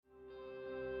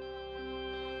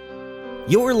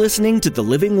You're listening to The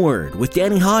Living Word with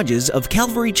Danny Hodges of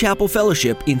Calvary Chapel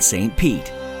Fellowship in St. Pete.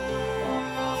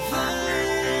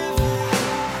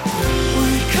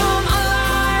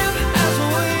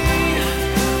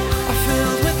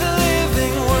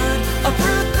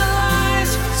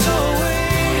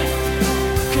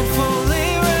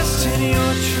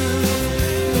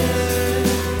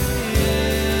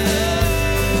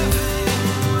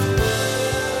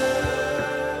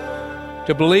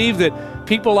 To believe that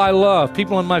people I love,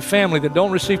 people in my family that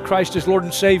don't receive Christ as Lord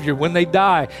and Savior, when they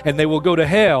die and they will go to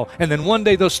hell, and then one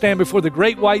day they'll stand before the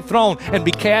great white throne and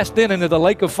be cast into the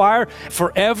lake of fire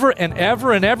forever and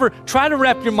ever and ever. Try to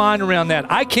wrap your mind around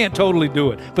that. I can't totally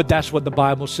do it, but that's what the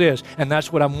Bible says, and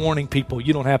that's what I'm warning people.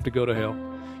 You don't have to go to hell.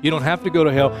 You don't have to go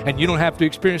to hell, and you don't have to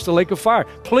experience the lake of fire.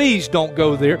 Please don't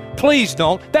go there. Please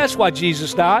don't. That's why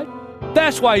Jesus died.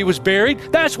 That's why he was buried.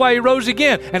 That's why he rose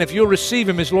again. And if you'll receive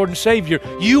him as Lord and Savior,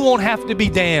 you won't have to be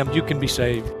damned. You can be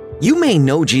saved. You may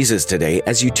know Jesus today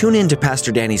as you tune in to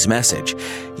Pastor Danny's message.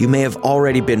 You may have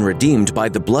already been redeemed by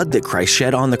the blood that Christ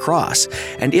shed on the cross.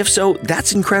 And if so,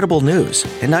 that's incredible news.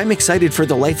 And I'm excited for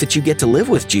the life that you get to live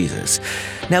with Jesus.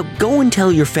 Now go and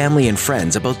tell your family and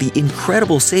friends about the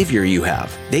incredible Savior you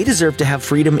have. They deserve to have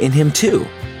freedom in him too.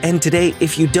 And today,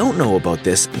 if you don't know about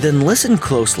this, then listen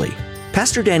closely.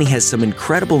 Pastor Danny has some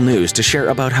incredible news to share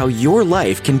about how your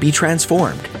life can be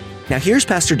transformed. Now here's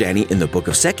Pastor Danny in the book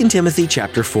of 2 Timothy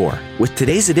chapter 4 with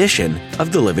today's edition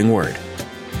of The Living Word.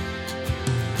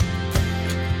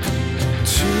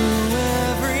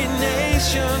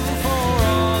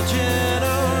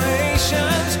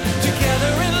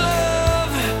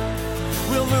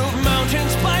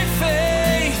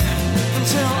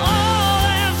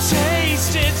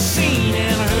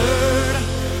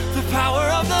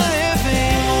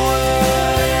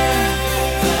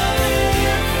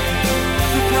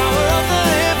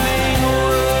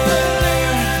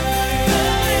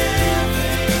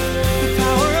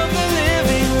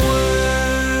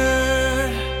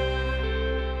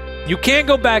 You can't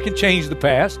go back and change the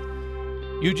past.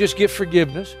 You just get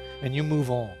forgiveness and you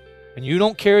move on. And you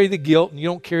don't carry the guilt and you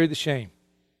don't carry the shame.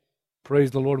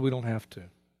 Praise the Lord, we don't have to.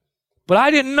 But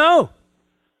I didn't know.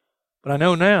 But I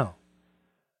know now.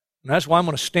 And that's why I'm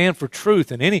going to stand for truth.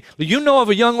 And you know of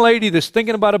a young lady that's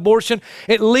thinking about abortion,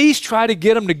 at least try to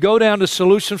get them to go down to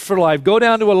Solutions for Life, go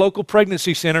down to a local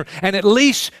pregnancy center, and at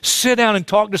least sit down and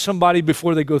talk to somebody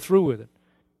before they go through with it.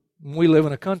 We live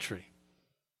in a country.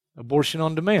 Abortion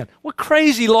on demand. What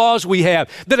crazy laws we have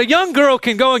that a young girl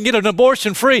can go and get an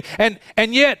abortion free and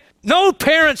yet no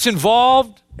parents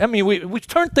involved. I mean, we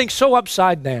turn things so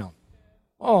upside down.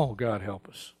 Oh, God help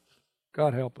us.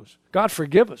 God help us. God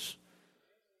forgive us.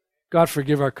 God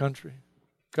forgive our country.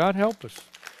 God help us.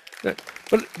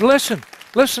 But listen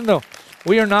though.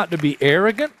 We are not to be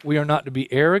arrogant. We are not to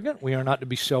be arrogant. We are not to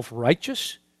be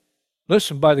self-righteous.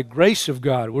 Listen, by the grace of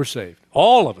God, we're saved.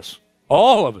 All of us.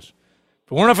 All of us.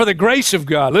 If it we're not for the grace of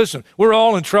God, listen, we're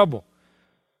all in trouble.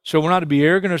 So we're not to be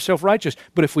arrogant or self-righteous.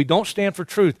 But if we don't stand for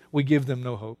truth, we give them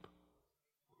no hope.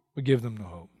 We give them no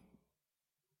hope.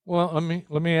 Well,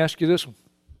 let me ask you this one.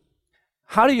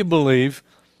 How do you believe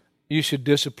you should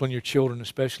discipline your children,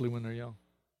 especially when they're young?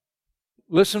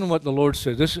 Listen to what the Lord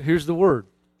says. Here's the word.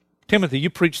 Timothy, you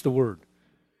preach the word.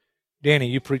 Danny,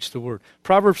 you preach the word.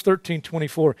 Proverbs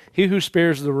 13:24. He who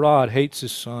spares the rod hates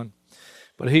his son,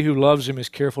 but he who loves him is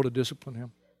careful to discipline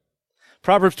him.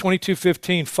 Proverbs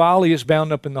 22:15, folly is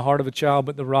bound up in the heart of a child,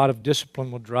 but the rod of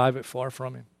discipline will drive it far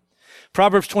from him.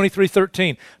 Proverbs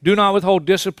 23:13, do not withhold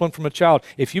discipline from a child.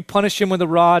 If you punish him with a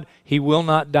rod, he will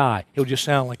not die. He'll just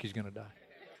sound like he's going to die.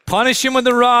 Punish him with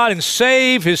the rod and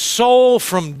save his soul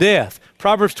from death.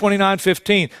 Proverbs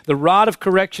 29:15, the rod of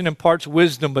correction imparts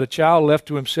wisdom, but a child left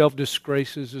to himself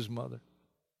disgraces his mother.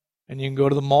 And you can go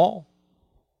to the mall,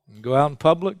 you can go out in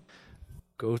public,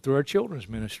 go through our children's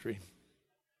ministry.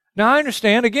 Now, I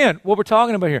understand, again, what we're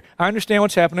talking about here. I understand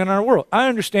what's happening in our world. I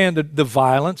understand the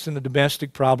violence and the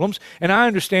domestic problems, and I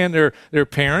understand their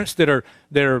parents that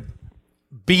are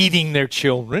beating their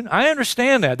children. I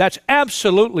understand that. That's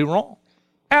absolutely wrong.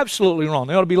 Absolutely wrong.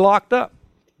 They ought to be locked up.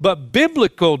 But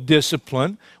biblical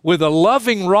discipline with a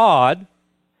loving rod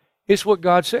is what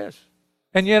God says.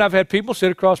 And yet I've had people sit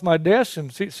across my desk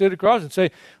and sit across and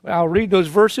say, well, I'll read those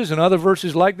verses and other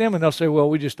verses like them, and they'll say, well,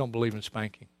 we just don't believe in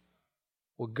spanking.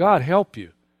 Well, God help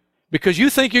you. Because you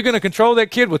think you're going to control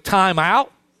that kid with time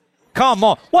out? Come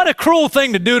on. What a cruel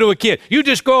thing to do to a kid. You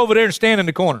just go over there and stand in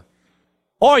the corner.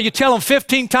 Or you tell them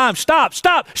 15 times, stop,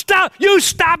 you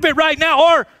stop it right now.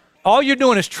 Or all you're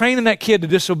doing is training that kid to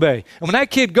disobey. And when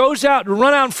that kid goes out and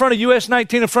run out in front of US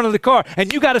 19 in front of the car,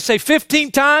 and you got to say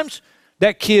 15 times,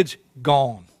 that kid's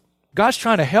gone. God's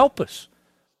trying to help us.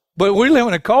 But we live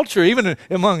in a culture, even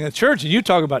among the church, and you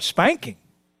talk about spanking.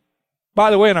 By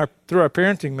the way, through our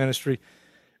parenting ministry,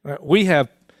 we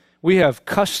have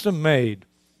custom-made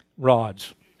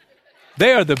rods.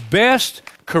 They are the best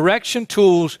correction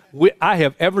tools I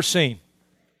have ever seen.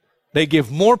 They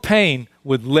give more pain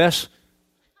with less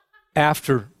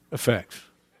after effects.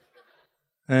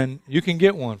 And you can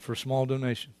get one for a small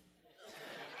donation.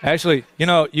 Actually,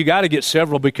 you got to get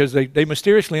several because they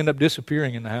mysteriously end up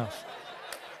disappearing in the house.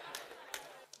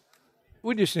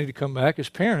 We just need to come back as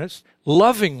parents,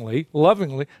 lovingly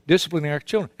disciplining our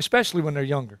children, especially when they're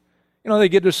younger. They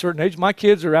get to a certain age. My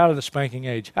kids are out of the spanking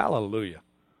age. Hallelujah.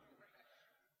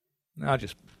 Now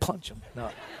just punch them. No,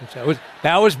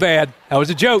 that was bad. That was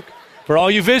a joke. For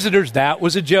all you visitors, that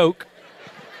was a joke.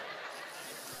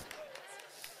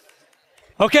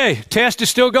 Okay, test is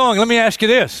still going. Let me ask you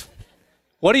this.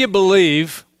 What do you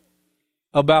believe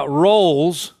about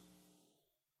roles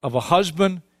of a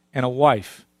husband and a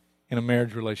wife in a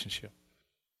marriage relationship?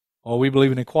 Well, we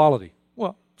believe in equality.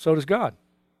 Well, so does God,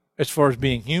 as far as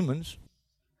being humans.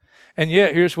 And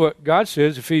yet, here's what God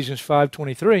says, Ephesians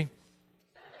 5:23.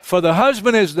 For the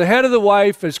husband is the head of the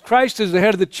wife, as Christ is the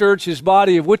head of the church, his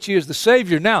body, of which he is the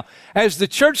Savior. Now, as the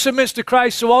church submits to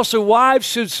Christ, so also wives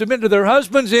should submit to their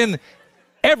husbands in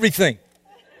everything.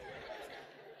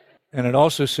 And it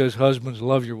also says, husbands,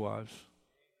 love your wives,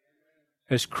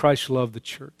 as Christ loved the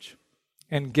church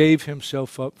and gave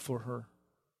himself up for her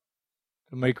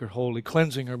to make her holy,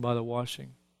 cleansing her by the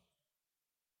washing.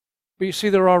 But you see,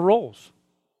 there are roles.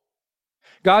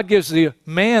 God gives the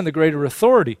man the greater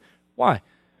authority. Why?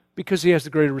 Because he has the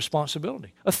greater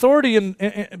responsibility. Authority,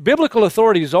 biblical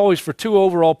authority is always for two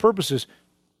overall purposes: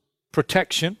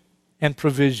 protection and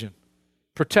provision.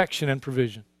 Protection and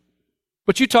provision.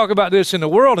 But you talk about this in the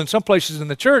world, in some places in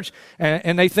the church,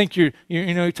 and they think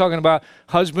you're talking about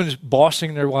husbands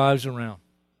bossing their wives around.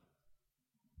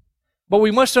 But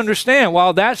we must understand,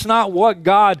 while that's not what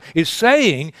God is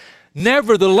saying,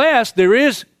 nevertheless, there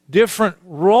is different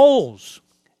roles.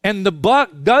 And the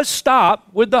buck does stop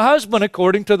with the husband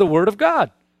according to the Word of God.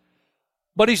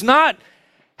 But he's not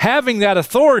having that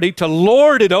authority to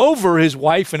lord it over his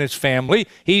wife and his family.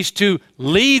 He's to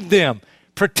lead them,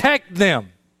 protect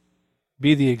them,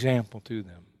 be the example to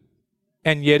them.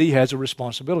 And yet he has a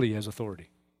responsibility, he has authority.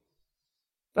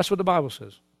 That's what the Bible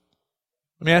says.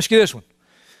 Let me ask you this one.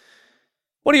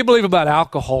 What do you believe about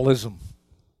alcoholism?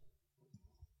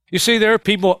 You see, there are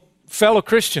people, fellow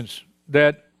Christians,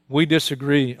 that we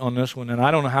disagree on this one, and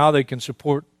I don't know how they can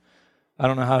support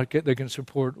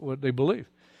what they believe.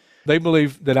 They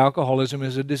believe that alcoholism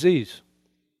is a disease,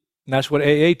 and that's what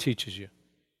AA teaches you.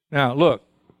 Now, look,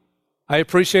 I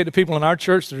appreciate the people in our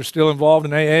church that are still involved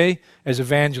in AA as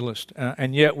evangelists,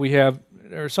 and yet there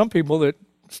are some people that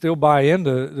still buy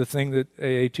into the thing that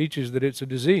AA teaches, that it's a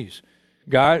disease. A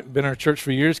guy, been in our church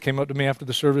for years, came up to me after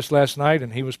the service last night,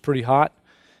 and he was pretty hot,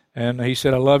 and he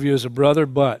said, I love you as a brother,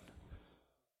 but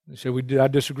he said, I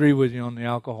disagree with you on the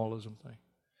alcoholism thing.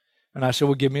 And I said,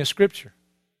 well, give me a scripture.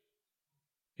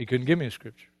 He couldn't give me a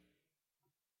scripture.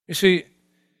 You see,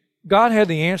 God had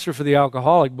the answer for the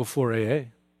alcoholic before AA.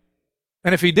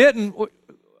 And if he didn't,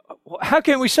 how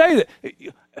can we say that?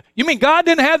 You mean God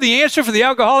didn't have the answer for the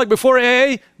alcoholic before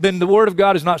AA? Then the Word of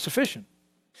God is not sufficient.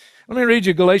 Let me read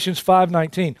you Galatians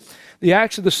 5:19. The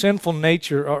acts of the sinful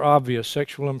nature are obvious: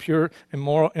 sexual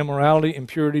immorality,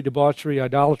 impurity, debauchery,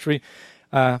 idolatry,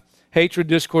 hatred,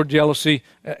 discord, jealousy,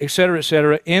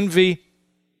 etc., envy,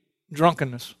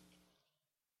 drunkenness.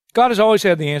 God has always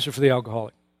had the answer for the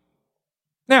alcoholic.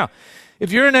 Now,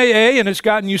 if you're in AA and it's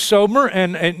gotten you sober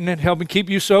and helping keep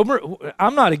you sober,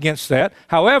 I'm not against that.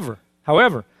 However,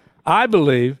 I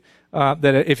believe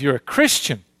that if you're a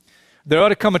Christian, there ought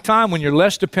to come a time when you're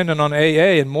less dependent on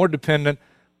AA and more dependent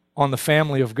on the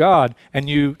family of God, and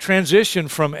you transition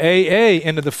from AA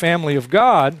into the family of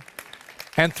God.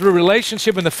 And through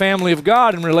relationship in the family of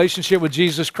God and relationship with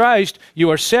Jesus Christ, you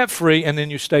are set free and then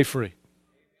you stay free.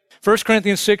 1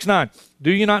 Corinthians 6:9.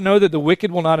 Do you not know that the wicked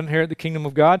will not inherit the kingdom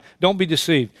of God? Don't be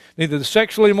deceived. Neither the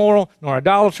sexually immoral, nor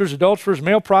idolaters, adulterers,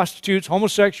 male prostitutes,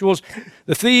 homosexuals,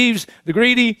 the thieves, the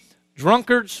greedy,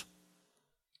 drunkards,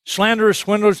 slanderers,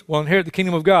 swindlers will inherit the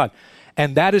kingdom of God.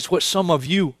 And that is what some of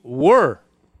you were.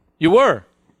 You were.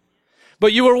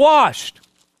 But you were washed.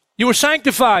 You were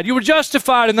sanctified. You were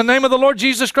justified in the name of the Lord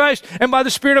Jesus Christ and by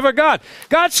the Spirit of our God.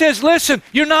 God says, listen,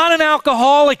 you're not an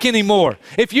alcoholic anymore.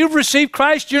 If you've received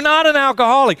Christ, you're not an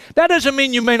alcoholic. That doesn't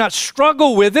mean you may not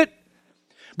struggle with it,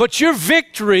 but your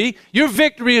victory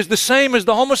is the same as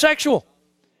the homosexual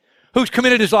who's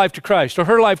committed his life to Christ or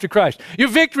her life to Christ. Your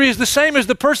victory is the same as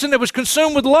the person that was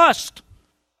consumed with lust,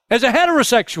 as a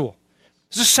heterosexual.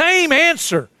 It's the same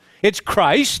answer. It's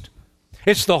Christ.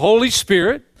 It's the Holy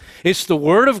Spirit. It's the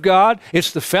Word of God.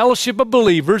 It's the fellowship of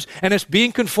believers. And it's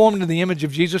being conformed to the image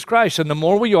of Jesus Christ. And the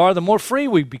more we are, the more free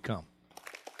we become.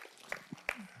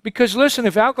 Because listen,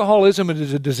 if alcoholism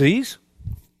is a disease,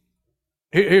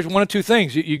 here's one of two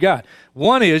things you got.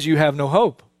 One is you have no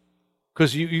hope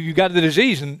because you got the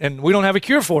disease and we don't have a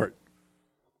cure for it.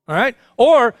 All right?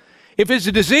 Or if it's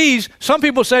a disease, some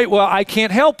people say, well, I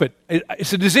can't help it.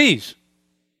 It's a disease.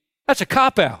 That's a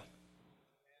cop-out.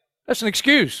 That's an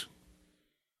excuse.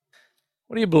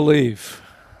 What do you believe?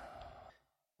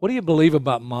 What do you believe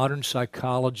about modern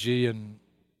psychology and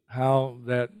how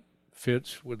that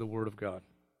fits with the Word of God?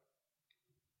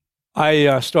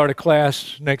 I start a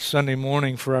class next Sunday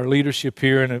morning for our leadership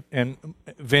here and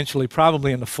eventually,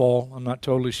 probably in the fall, I'm not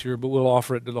totally sure, but we'll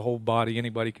offer it to the whole body.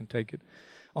 Anybody can take it,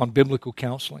 on biblical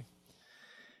counseling.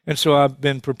 And so I've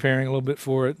been preparing a little bit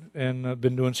for it, and I've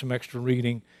been doing some extra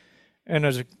reading. And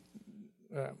there's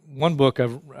one book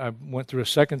I went through a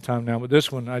second time now, but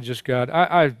this one I just got.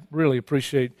 I really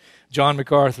appreciate John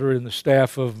MacArthur and the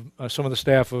staff of some of the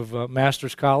staff of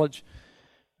Masters College,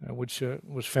 which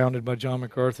was founded by John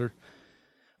MacArthur.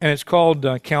 And it's called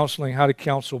Counseling, How to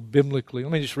Counsel Biblically.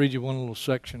 Let me just read you one little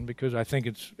section because I think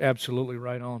it's absolutely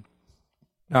right on.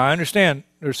 Now, I understand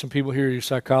there's some people here, you're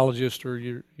psychologists or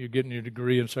you're getting your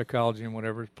degree in psychology and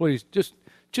whatever. Please, just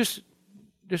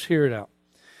hear it out.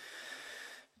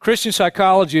 Christian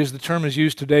psychology, as the term is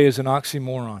used today, is an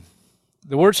oxymoron.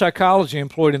 The word psychology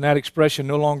employed in that expression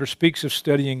no longer speaks of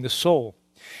studying the soul.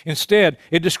 Instead,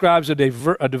 it describes a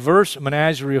diverse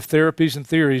menagerie of therapies and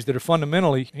theories that are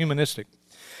fundamentally humanistic.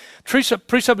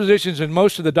 Presuppositions in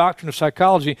most of the doctrine of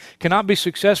psychology cannot be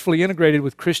successfully integrated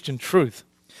with Christian truth.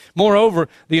 Moreover,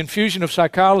 the infusion of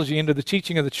psychology into the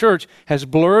teaching of the church has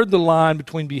blurred the line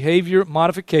between behavior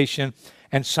modification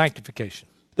and sanctification.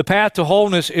 The path to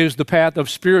wholeness is the path of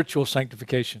spiritual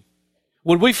sanctification.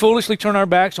 Would we foolishly turn our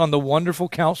backs on the wonderful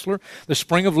counselor, the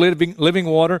spring of living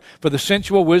water, for the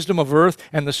sensual wisdom of earth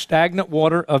and the stagnant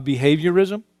water of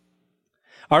behaviorism?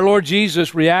 Our Lord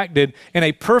Jesus reacted in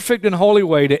a perfect and holy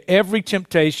way to every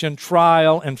temptation,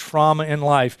 trial, and trauma in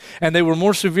life, and they were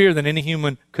more severe than any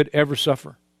human could ever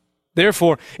suffer.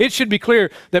 Therefore, it should be clear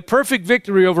that perfect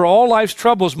victory over all life's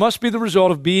troubles must be the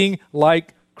result of being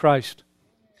like Christ.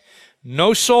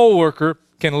 No soul worker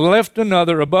can lift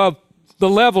another above the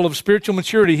level of spiritual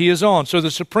maturity he is on. So the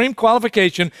supreme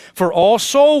qualification for all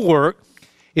soul work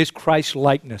is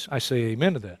Christ-likeness. I say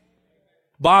amen to that.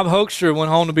 Bob Hoekstra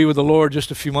went home to be with the Lord just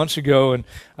a few months ago, and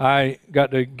I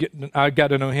got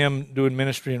to know him doing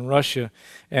ministry in Russia,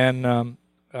 and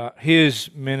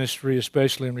his ministry,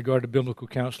 especially in regard to biblical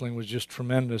counseling, was just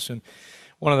tremendous. And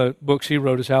one of the books he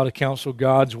wrote is How to Counsel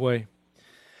God's Way.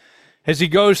 As he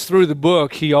goes through the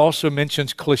book, he also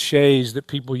mentions cliches that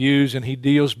people use, and he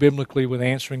deals biblically with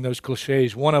answering those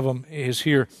cliches. One of them is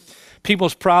here.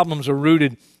 People's problems are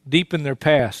rooted deep in their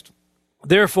past.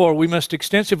 Therefore, we must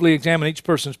extensively examine each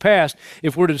person's past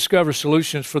if we're to discover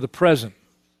solutions for the present.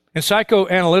 In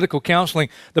psychoanalytical counseling,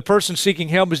 the person seeking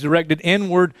help is directed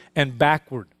inward and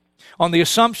backward, on the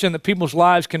assumption that people's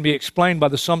lives can be explained by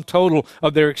the sum total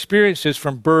of their experiences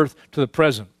from birth to the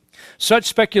present. Such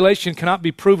speculation cannot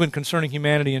be proven concerning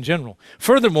humanity in general.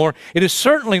 Furthermore, it is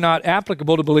certainly not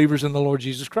applicable to believers in the Lord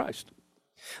Jesus Christ.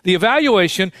 The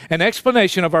evaluation and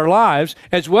explanation of our lives,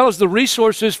 as well as the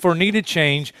resources for needed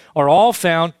change, are all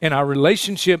found in our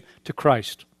relationship to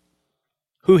Christ.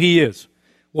 Who He is,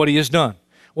 what He has done,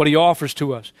 what He offers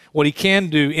to us, what He can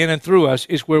do in and through us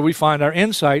is where we find our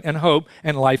insight and hope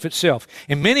and life itself.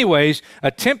 In many ways,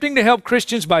 attempting to help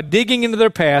Christians by digging into their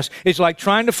past is like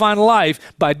trying to find life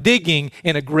by digging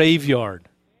in a graveyard.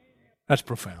 That's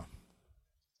profound.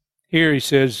 Here he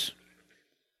says,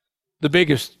 the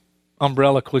biggest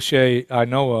umbrella cliche I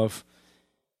know of,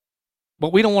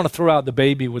 but we don't want to throw out the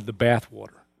baby with the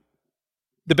bathwater.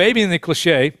 The baby in the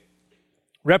cliche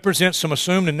represents some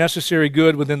assumed and necessary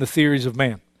good within the theories of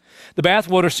man. The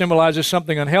bathwater symbolizes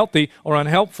something unhealthy or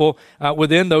unhelpful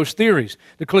within those theories.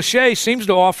 The cliche seems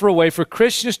to offer a way for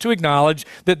Christians to acknowledge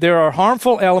that there are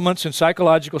harmful elements in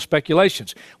psychological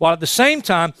speculations, while at the same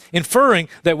time inferring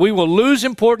that we will lose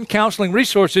important counseling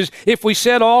resources if we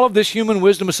set all of this human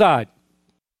wisdom aside.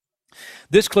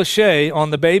 This cliche on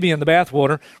the baby in the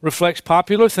bathwater reflects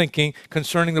popular thinking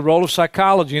concerning the role of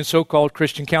psychology in so-called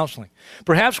Christian counseling.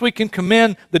 Perhaps we can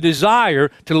commend the desire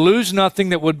to lose nothing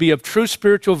that would be of true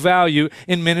spiritual value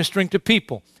in ministering to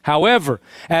people. However,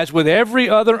 as with every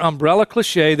other umbrella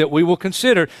cliche that we will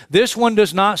consider, this one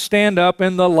does not stand up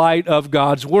in the light of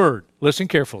God's Word. Listen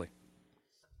carefully.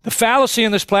 The fallacy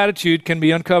in this platitude can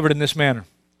be uncovered in this manner.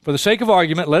 For the sake of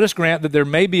argument, let us grant that there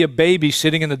may be a baby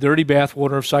sitting in the dirty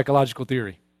bathwater of psychological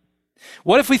theory.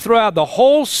 What if we throw out the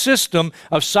whole system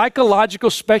of psychological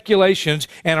speculations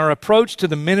and our approach to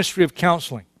the ministry of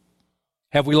counseling?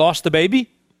 Have we lost the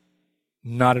baby?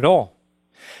 Not at all.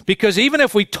 Because even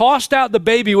if we tossed out the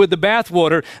baby with the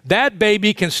bathwater, that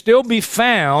baby can still be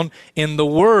found in the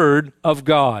Word of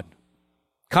God.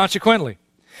 Consequently,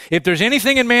 if there's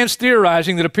anything in man's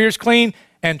theorizing that appears clean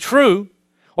and true,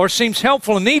 or seems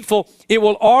helpful and needful, it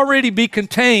will already be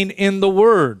contained in the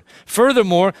Word.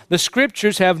 Furthermore, the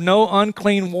Scriptures have no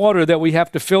unclean water that we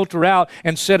have to filter out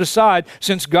and set aside,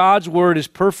 since God's Word is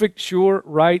perfect, sure,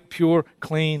 right, pure,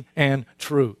 clean, and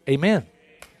true. Amen.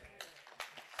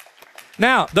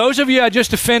 Now, those of you I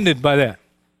just offended by that,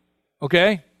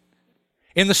 okay?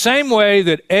 In the same way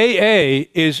that AA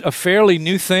is a fairly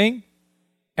new thing,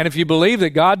 and if you believe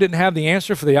that God didn't have the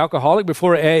answer for the alcoholic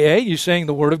before AA, you're saying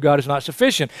the Word of God is not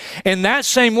sufficient. In that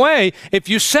same way, if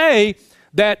you say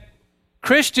that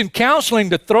Christian counseling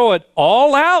to throw it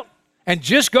all out and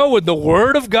just go with the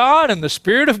Word of God and the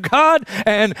Spirit of God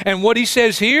and what He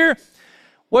says here,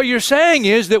 what you're saying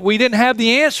is that we didn't have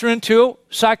the answer until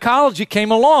psychology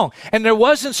came along. And there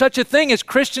wasn't such a thing as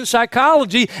Christian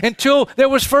psychology until there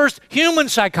was first human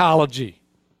psychology.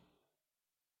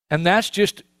 And that's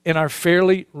just in our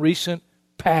fairly recent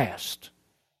past.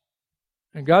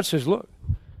 And God says, look,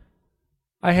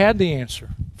 I had the answer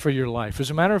for your life. As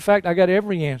a matter of fact, I got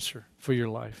every answer for your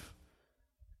life.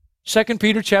 2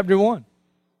 Peter chapter 1.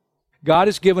 God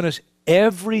has given us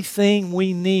everything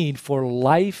we need for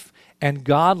life and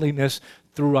godliness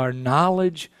through our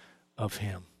knowledge of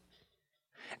Him.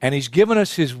 And He's given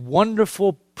us His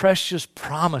wonderful, precious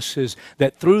promises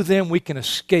that through them we can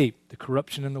escape the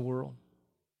corruption in the world.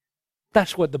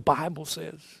 That's what the Bible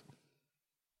says.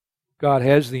 God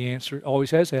has the answer,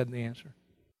 always has had the answer.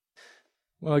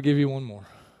 Well, I'll give you one more.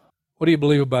 What do you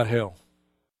believe about hell?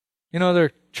 You know, there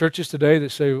are churches today that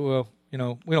say, well, we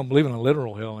don't believe in a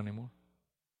literal hell anymore.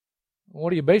 What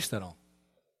do you base that on?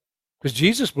 Because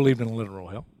Jesus believed in a literal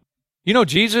hell. You know,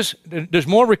 Jesus, there's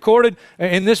more recorded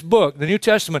in this book, the New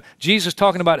Testament, Jesus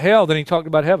talking about hell than He talked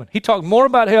about heaven. He talked more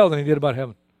about hell than He did about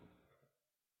heaven.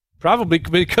 Probably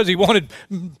because He wanted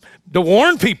to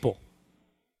warn people.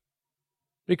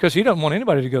 Because He doesn't want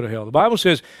anybody to go to hell. The Bible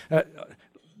says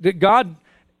that God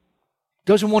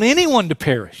doesn't want anyone to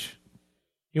perish.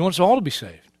 He wants all to be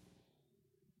saved.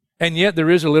 And yet there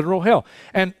is a literal hell.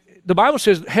 And the Bible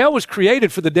says hell was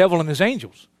created for the devil and his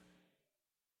angels.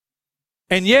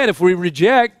 And yet if we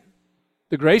reject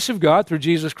the grace of God through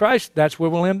Jesus Christ, that's where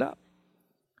we'll end up.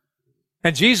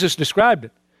 And Jesus described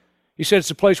it. He said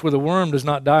it's a place where the worm does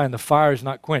not die and the fire is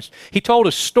not quenched. He told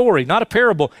a story, not a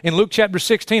parable, in Luke chapter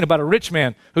 16 about a rich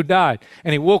man who died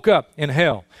and he woke up in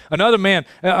hell. Another man,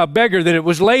 a beggar, that it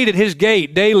was laid at his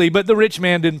gate daily, but the rich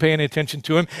man didn't pay any attention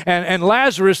to him. And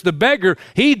Lazarus, the beggar,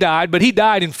 he died, but he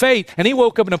died in faith, and he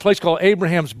woke up in a place called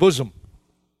Abraham's bosom.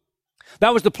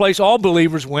 That was the place all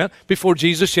believers went before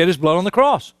Jesus shed His blood on the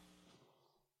cross.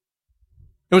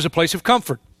 It was a place of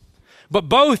comfort. But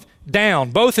both down,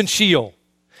 both in Sheol.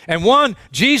 And one,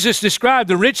 Jesus described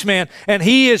the rich man, and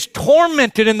he is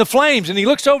tormented in the flames. And he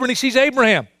looks over and he sees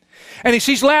Abraham. And he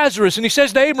sees Lazarus, and he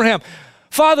says to Abraham,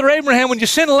 Father Abraham, when you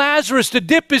send Lazarus to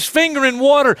dip his finger in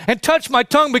water and touch my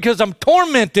tongue because I'm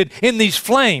tormented in these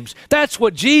flames. That's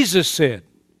what Jesus said.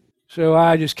 So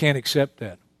I just can't accept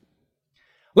that.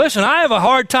 Listen, I have a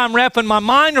hard time wrapping my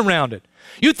mind around it.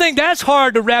 You think that's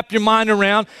hard to wrap your mind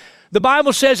around? The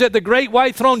Bible says at the great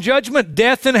white throne judgment,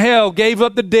 death and hell gave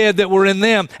up the dead that were in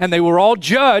them, and they were all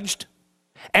judged.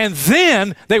 And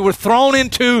then they were thrown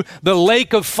into the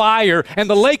lake of fire, and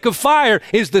the lake of fire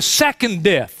is the second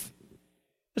death.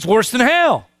 It's worse than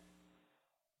hell.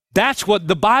 That's what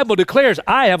the Bible declares.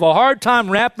 I have a hard time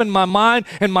wrapping my mind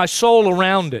and my soul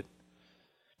around it.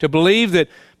 To believe that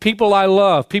people I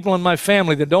love, people in my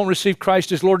family that don't receive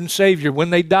Christ as Lord and Savior,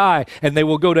 when they die and they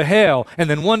will go to hell, and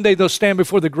then one day they'll stand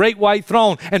before the great white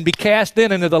throne and be cast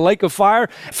into the lake of fire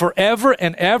forever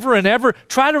and ever and ever.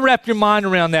 Try to wrap your mind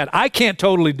around that. I can't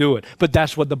totally do it, but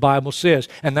that's what the Bible says,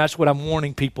 and that's what I'm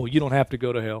warning people. You don't have to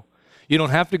go to hell. You don't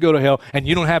have to go to hell, and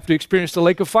you don't have to experience the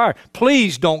lake of fire.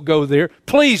 Please don't go there.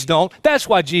 Please don't. That's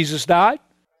why Jesus died.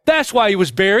 That's why He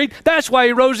was buried. That's why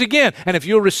He rose again. And if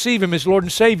you'll receive Him as Lord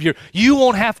and Savior, you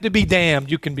won't have to be damned.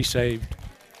 You can be saved.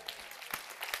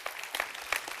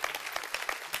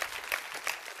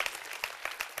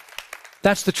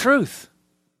 That's the truth.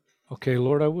 Okay,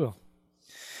 Lord, I will.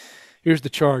 Here's the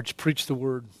charge. Preach the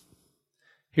Word.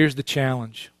 Here's the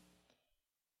challenge.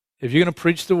 If you're going to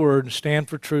preach the Word and stand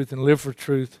for truth and live for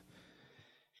truth,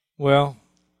 well,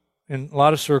 in a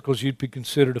lot of circles, you'd be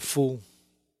considered a fool.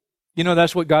 You know,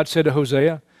 that's what God said to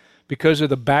Hosea. Because of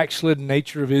the backslidden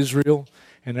nature of Israel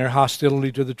and their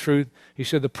hostility to the truth, he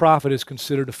said the prophet is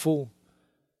considered a fool.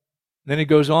 Then he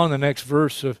goes on in the next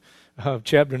verse of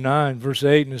chapter 9, verse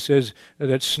 8, and it says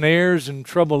that snares and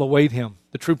trouble await him,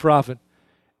 the true prophet,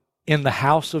 in the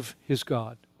house of his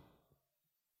God.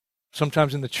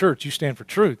 Sometimes in the church, you stand for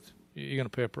truth, you're going to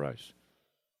pay a price.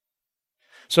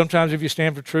 Sometimes if you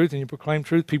stand for truth and you proclaim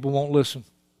truth, people won't listen.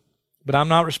 But I'm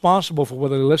not responsible for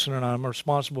whether they listen or not. I'm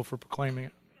responsible for proclaiming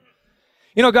it.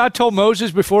 You know, God told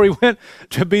Moses before he went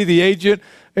to be the agent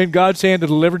in God's hand to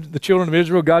deliver the children of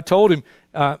Israel, God told him,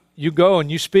 you go and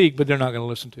you speak, but they're not going to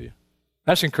listen to you.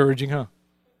 That's encouraging, huh?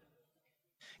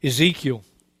 Ezekiel.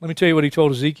 Let me tell you what he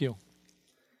told Ezekiel.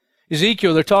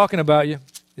 Ezekiel, they're talking about you.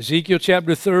 Ezekiel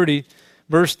chapter 30,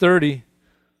 verse 30.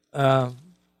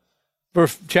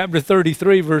 Chapter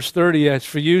 33, verse 30, as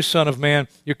for you, son of man,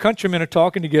 your countrymen are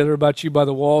talking together about you by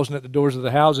the walls and at the doors of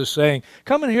the houses, saying,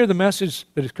 come and hear the message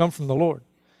that has come from the Lord.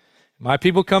 My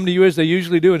people come to you as they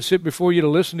usually do and sit before you to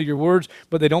listen to your words,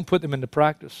 but they don't put them into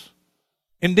practice.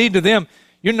 Indeed, to them,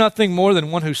 you're nothing more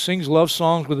than one who sings love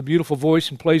songs with a beautiful voice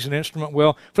and plays an instrument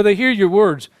well, for they hear your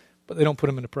words, but they don't put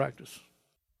them into practice.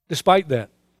 Despite that,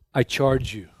 I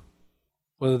charge you,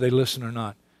 whether they listen or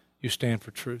not, you stand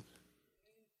for truth.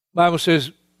 The Bible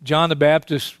says John the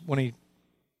Baptist, when he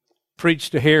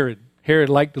preached to Herod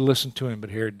liked to listen to him, but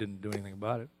Herod didn't do anything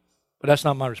about it. But that's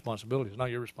not my responsibility. It's not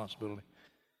your responsibility.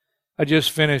 I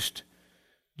just finished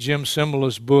Jim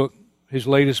Cymbala's book, his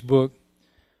latest book,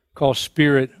 called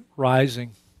Spirit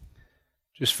Rising.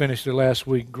 Just finished it last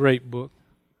week. Great book.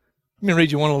 Let me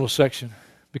read you one little section.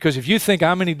 Because if you think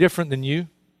I'm any different than you,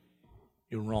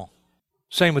 you're wrong.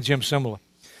 Same with Jim Cymbala.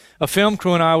 A film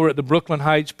crew and I were at the Brooklyn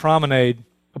Heights Promenade,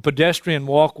 a pedestrian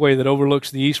walkway that overlooks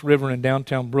the East River in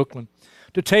downtown Brooklyn,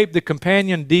 to tape the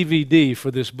companion DVD for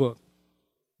this book.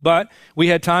 But we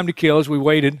had time to kill as we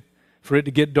waited for it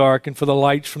to get dark and for the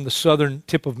lights from the southern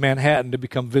tip of Manhattan to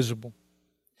become visible.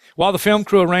 While the film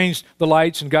crew arranged the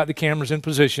lights and got the cameras in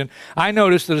position, I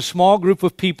noticed that a small group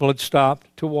of people had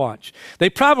stopped to watch. They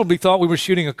probably thought we were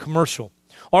shooting a commercial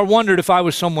or wondered if I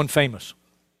was someone famous.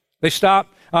 They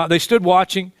stood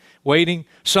watching, waiting,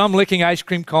 some licking ice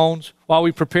cream cones while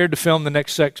we prepared to film the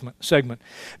next segment.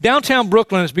 Downtown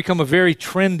Brooklyn has become a very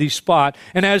trendy spot,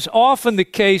 and as often the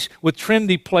case with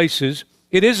trendy places,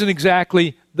 it isn't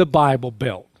exactly the Bible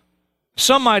Belt.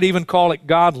 Some might even call it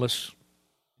godless,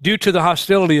 due to the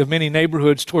hostility of many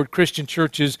neighborhoods toward Christian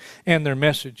churches and their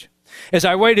message. As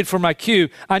I waited for my cue,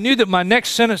 I knew that my next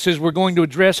sentences were going to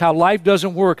address how life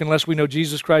doesn't work unless we know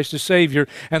Jesus Christ as Savior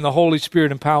and the Holy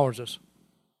Spirit empowers us.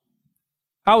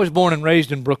 I was born and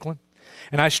raised in Brooklyn,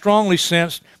 and I strongly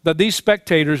sensed that these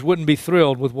spectators wouldn't be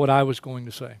thrilled with what I was going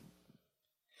to say.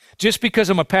 Just because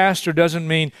I'm a pastor doesn't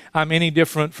mean I'm any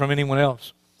different from anyone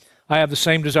else. I have the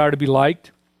same desire to be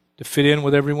liked, to fit in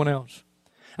with everyone else.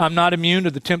 I'm not immune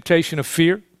to the temptation of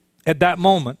fear. At that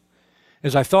moment,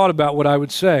 as I thought about what I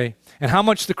would say and how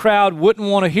much the crowd wouldn't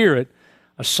want to hear it,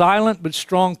 a silent but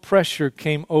strong pressure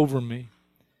came over me.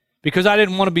 Because I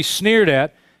didn't want to be sneered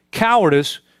at,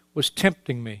 cowardice was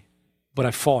tempting me, but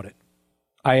I fought it.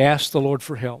 I asked the Lord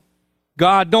for help.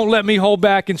 God, don't let me hold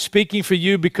back in speaking for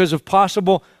you because of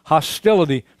possible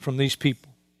hostility from these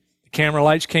people. The camera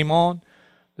lights came on.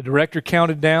 The director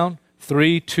counted down,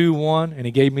 3, 2, 1, and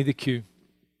he gave me the cue.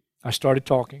 I started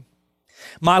talking.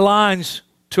 My lines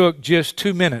took just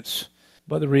 2 minutes,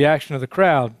 but the reaction of the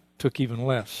crowd took even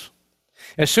less.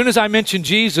 As soon as I mentioned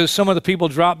Jesus, some of the people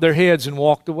dropped their heads and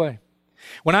walked away.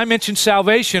 When I mentioned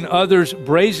salvation, others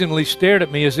brazenly stared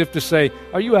at me as if to say,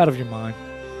 "Are you out of your mind?"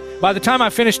 By the time I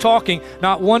finished talking,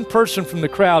 not one person from the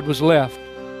crowd was left,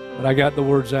 but I got the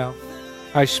words out.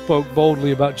 I spoke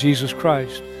boldly about Jesus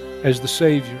Christ as the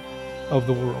Savior of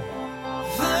the world.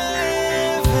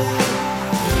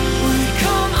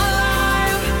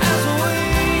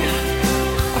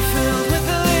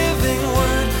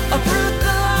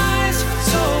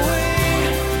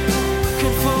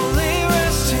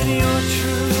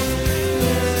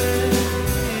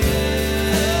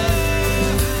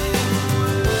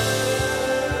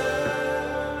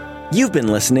 You've been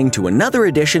listening to another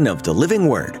edition of The Living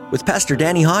Word with Pastor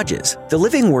Danny Hodges. The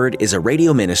Living Word is a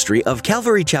radio ministry of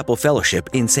Calvary Chapel Fellowship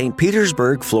in St.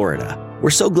 Petersburg, Florida.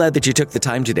 We're so glad that you took the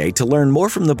time today to learn more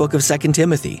from the book of 2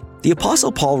 Timothy. The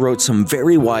Apostle Paul wrote some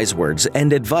very wise words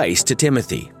and advice to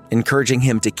Timothy, encouraging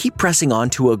him to keep pressing on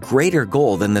to a greater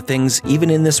goal than the things even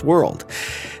in this world.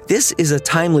 This is a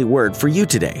timely word for you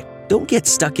today. Don't get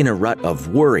stuck in a rut of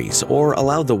worries or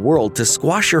allow the world to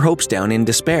squash your hopes down in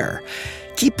despair.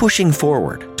 Keep pushing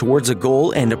forward towards a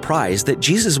goal and a prize that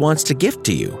Jesus wants to gift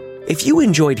to you. If you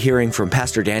enjoyed hearing from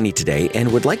Pastor Danny today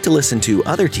and would like to listen to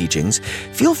other teachings,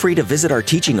 feel free to visit our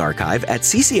teaching archive at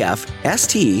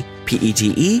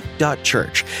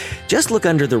ccfstpete.church. Just look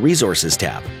under the Resources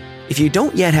tab. If you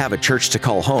don't yet have a church to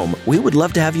call home, we would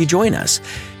love to have you join us.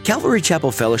 Calvary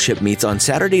Chapel Fellowship meets on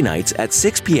Saturday nights at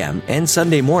 6 p.m. and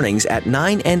Sunday mornings at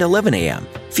 9 and 11 a.m.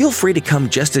 Feel free to come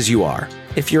just as you are.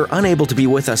 If you're unable to be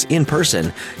with us in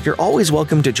person, you're always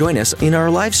welcome to join us in our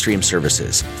live stream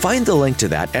services. Find the link to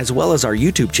that as well as our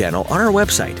YouTube channel on our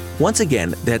website. Once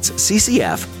again, that's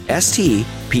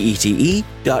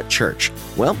ccfstpete.church.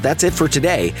 Well, that's it for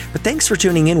today, but thanks for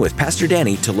tuning in with Pastor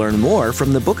Danny to learn more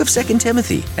from the book of 2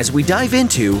 Timothy as we dive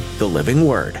into the living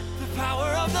Word.